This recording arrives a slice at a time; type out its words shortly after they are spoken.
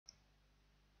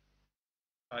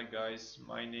Hi guys,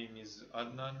 my name is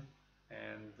Adnan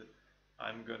and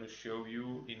I'm gonna show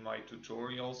you in my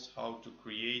tutorials how to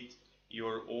create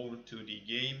your own 2D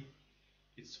game.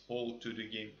 It's whole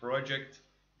 2D game project.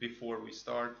 Before we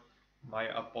start, my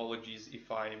apologies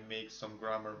if I make some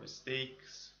grammar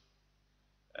mistakes.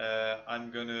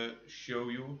 I'm gonna show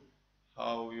you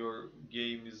how your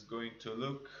game is going to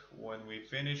look when we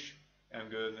finish. I'm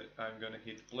gonna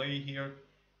hit play here.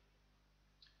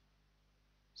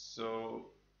 So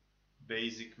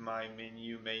basic main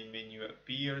menu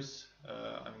appears.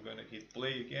 I'm gonna hit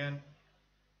play again,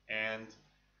 and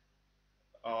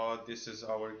this is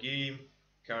our game.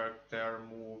 Character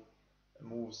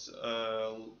moves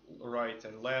right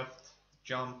and left,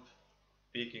 jump,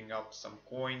 picking up some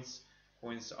coins.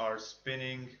 Coins are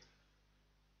spinning,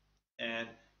 and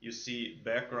you see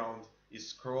background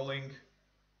is scrolling,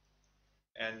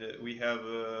 and we have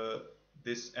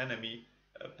this enemy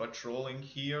patrolling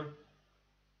here,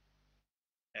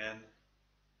 and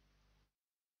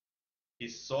he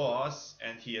saw us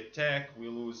and he attacked. We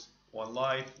lose one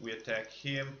life. We attack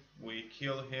him. We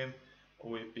kill him.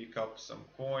 We pick up some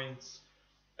coins.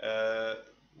 Uh,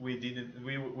 we didn't.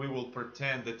 We will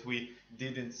pretend that we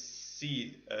didn't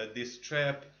see this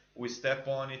trap. We step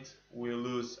on it. We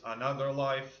lose another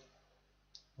life.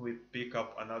 We pick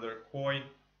up another coin.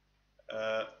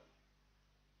 Uh,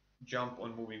 Jump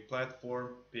on moving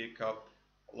platform. Pick up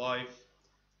life.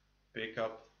 Pick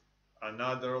up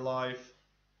another life.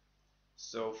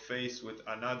 So face with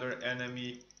another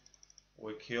enemy,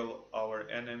 we kill our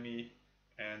enemy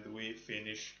and we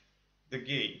finish the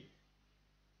game.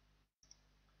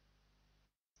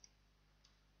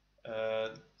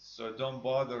 So don't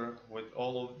bother with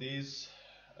all of these.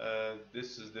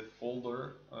 This is the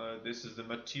folder, this is the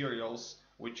materials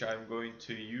which I'm going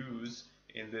to use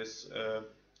in this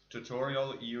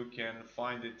tutorial. You can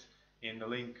find it in the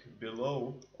link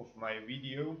below of my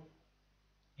video.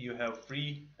 You have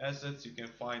free assets. You can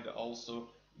find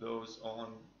also those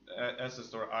on asset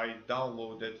store. I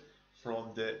downloaded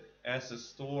from the asset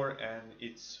store and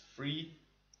it's free,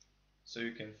 so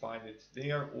you can find it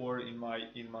there or in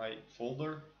my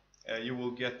folder. You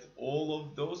will get all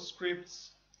of those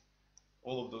scripts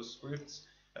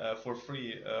for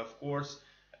free, of course.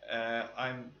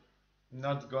 I'm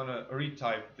not gonna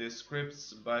retype the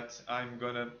scripts, but I'm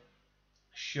gonna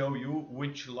show you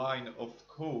which line of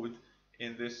code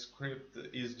in this script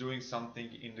is doing something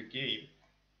in the game.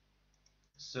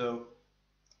 So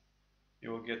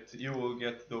you will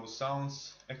get those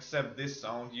sounds, except this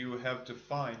sound. You have to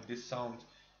find this sound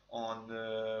on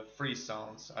the free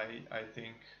sounds. I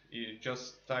think you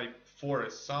just type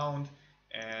forest sound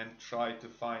and try to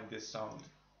find this sound.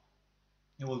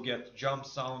 You will get jump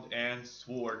sound and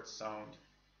sword sound.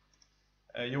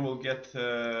 You will get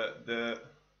the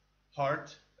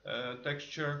heart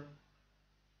texture.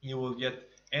 You will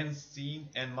get end scene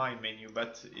and my menu,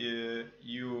 but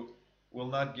you will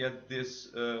not get this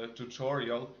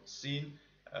tutorial scene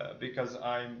because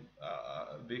I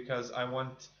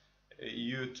want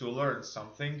you to learn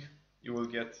something. You will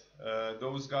get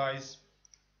those guys.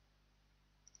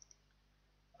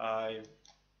 I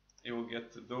You will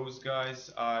get those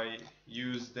guys. I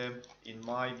use them in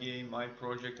my game, my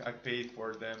project. I paid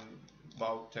for them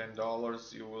about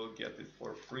 $10. You will get it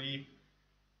for free,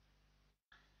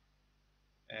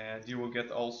 and you will get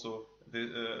also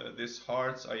this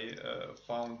hearts. I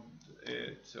found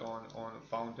it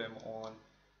found them on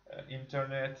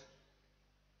internet.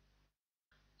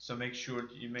 So make sure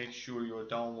you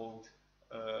download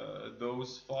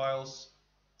those files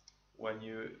when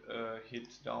you hit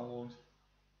download.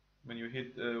 When you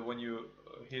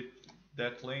hit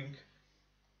that link,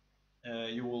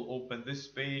 you will open this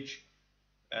page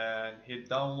and hit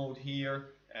download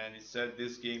here, and it said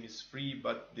this game is free,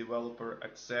 but developer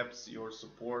accepts your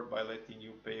support by letting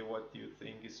you pay what you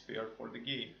think is fair for the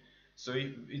game. So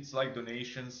it's like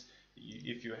donations.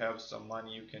 If you have some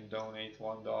money, you can donate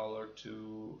 $1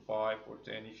 to 5 or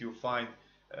 10. If you find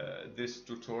these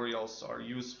tutorials are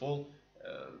useful,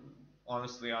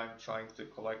 honestly, I'm trying to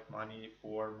collect money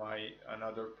for my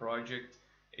another project.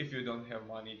 If you don't have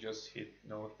money, just hit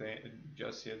no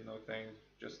thanks.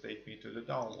 Just take me to the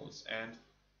downloads, and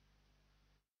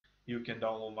you can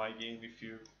download my game if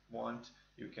you want.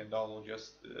 You can download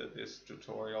just this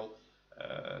tutorial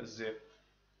zip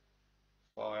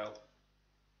file.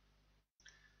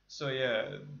 So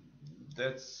yeah,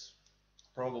 that's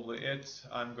probably it.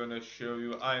 I'm gonna show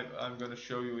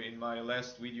you in my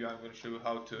last video. I'm gonna show you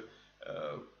how to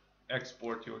uh,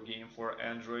 export your game for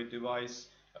Android device,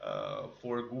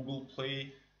 for Google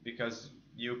Play, because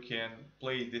you can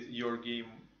play your game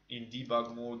in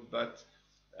debug mode, but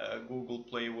Google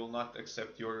Play will not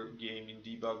accept your game in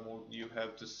debug mode. You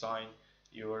have to sign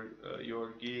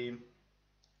your game,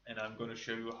 and I'm going to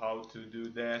show you how to do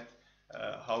that,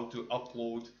 how to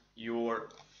upload your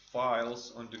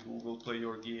files on the Google Play,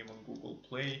 your game on Google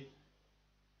Play.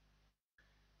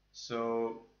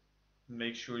 So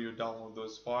make sure you download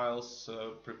those files,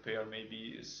 prepare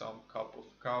maybe some cup of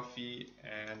coffee,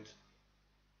 and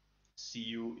see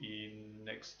you in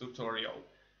next tutorial.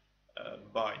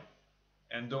 Bye.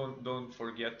 And don't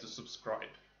forget to subscribe.